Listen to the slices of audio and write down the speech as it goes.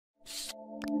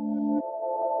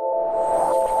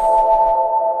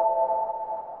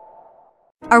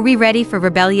Are we ready for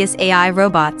rebellious AI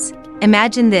robots?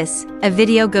 Imagine this, a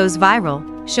video goes viral,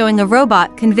 showing a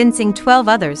robot convincing 12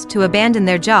 others to abandon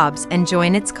their jobs and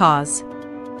join its cause.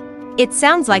 It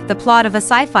sounds like the plot of a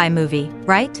sci-fi movie,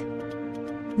 right?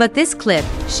 But this clip,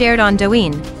 shared on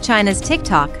Douyin, China's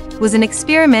TikTok, was an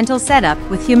experimental setup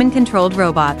with human-controlled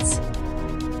robots.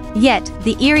 Yet,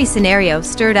 the eerie scenario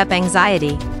stirred up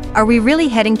anxiety. Are we really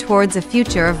heading towards a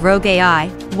future of rogue AI?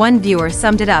 One viewer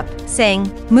summed it up, saying,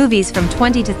 movies from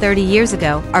 20 to 30 years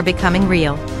ago are becoming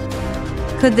real.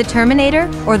 Could the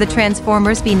Terminator or the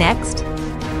Transformers be next?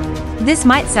 This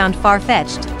might sound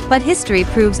far-fetched, but history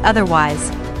proves otherwise.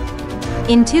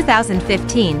 In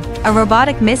 2015, a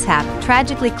robotic mishap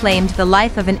tragically claimed the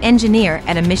life of an engineer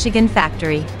at a Michigan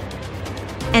factory.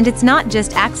 And it's not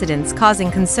just accidents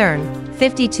causing concern.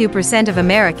 52% of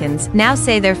Americans now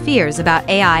say their fears about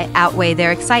AI outweigh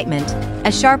their excitement,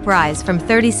 a sharp rise from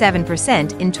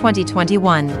 37% in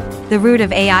 2021. The root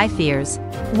of AI fears.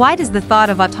 Why does the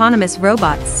thought of autonomous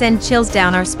robots send chills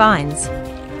down our spines?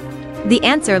 The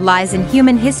answer lies in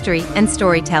human history and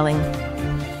storytelling.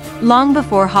 Long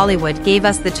before Hollywood gave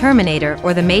us the Terminator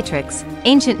or the Matrix,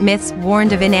 ancient myths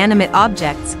warned of inanimate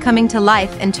objects coming to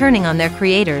life and turning on their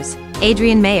creators.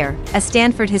 Adrian Mayer, a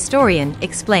Stanford historian,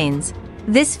 explains,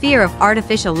 this fear of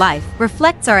artificial life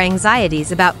reflects our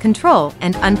anxieties about control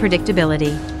and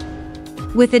unpredictability.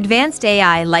 With advanced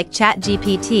AI like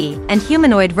ChatGPT and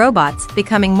humanoid robots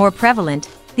becoming more prevalent,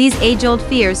 these age-old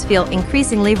fears feel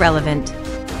increasingly relevant.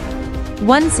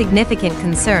 One significant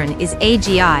concern is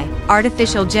AGI,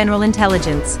 artificial general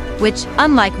intelligence, which,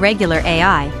 unlike regular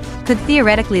AI, could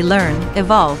theoretically learn,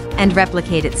 evolve, and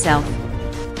replicate itself.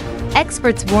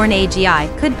 Experts warn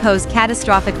AGI could pose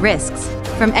catastrophic risks,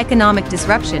 from economic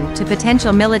disruption to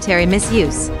potential military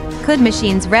misuse. Could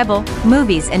machines rebel?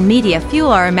 Movies and media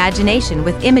fuel our imagination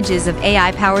with images of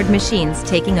AI-powered machines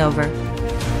taking over.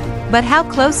 But how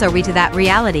close are we to that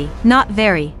reality? Not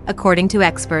very, according to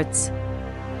experts.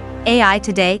 AI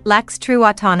today lacks true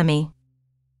autonomy.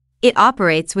 It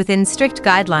operates within strict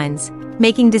guidelines,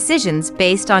 making decisions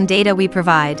based on data we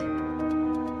provide.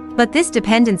 But this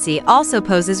dependency also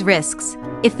poses risks.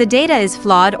 If the data is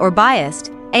flawed or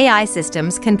biased, AI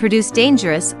systems can produce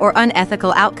dangerous or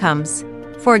unethical outcomes.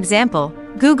 For example,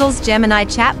 Google's Gemini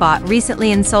chatbot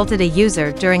recently insulted a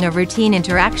user during a routine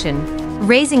interaction,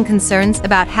 raising concerns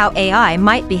about how AI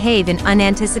might behave in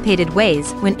unanticipated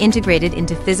ways when integrated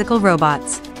into physical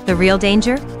robots. The real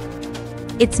danger?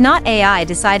 It's not AI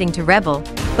deciding to rebel,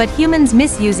 but humans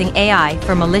misusing AI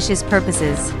for malicious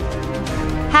purposes.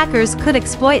 Hackers could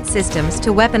exploit systems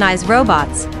to weaponize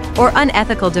robots, or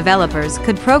unethical developers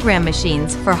could program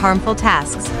machines for harmful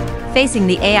tasks. Facing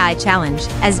the AI challenge,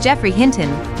 as Geoffrey Hinton,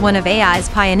 one of AI's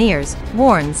pioneers,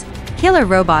 warns, killer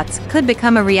robots could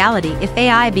become a reality if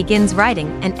AI begins writing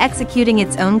and executing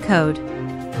its own code.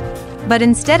 But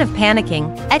instead of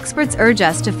panicking, experts urge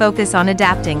us to focus on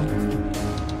adapting.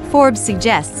 Forbes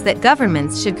suggests that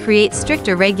governments should create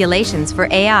stricter regulations for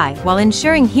AI while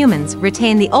ensuring humans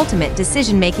retain the ultimate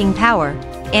decision-making power.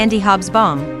 Andy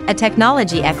Hobsbawm, a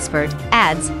technology expert,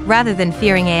 adds, rather than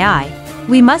fearing AI,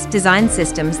 we must design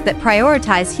systems that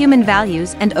prioritize human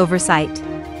values and oversight.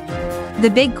 The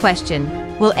big question,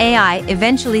 will AI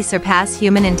eventually surpass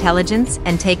human intelligence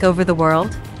and take over the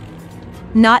world?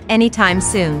 Not anytime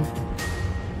soon.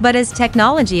 But as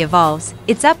technology evolves,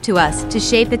 it's up to us to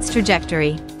shape its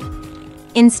trajectory.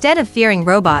 Instead of fearing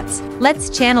robots, let's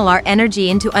channel our energy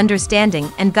into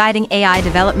understanding and guiding AI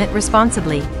development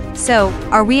responsibly. So,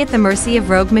 are we at the mercy of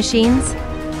rogue machines?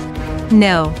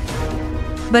 No.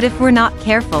 But if we're not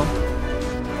careful,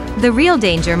 the real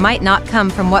danger might not come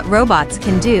from what robots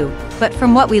can do, but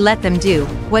from what we let them do.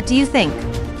 What do you think?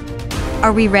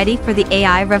 Are we ready for the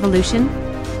AI revolution?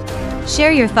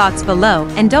 Share your thoughts below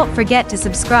and don't forget to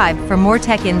subscribe for more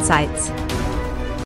tech insights.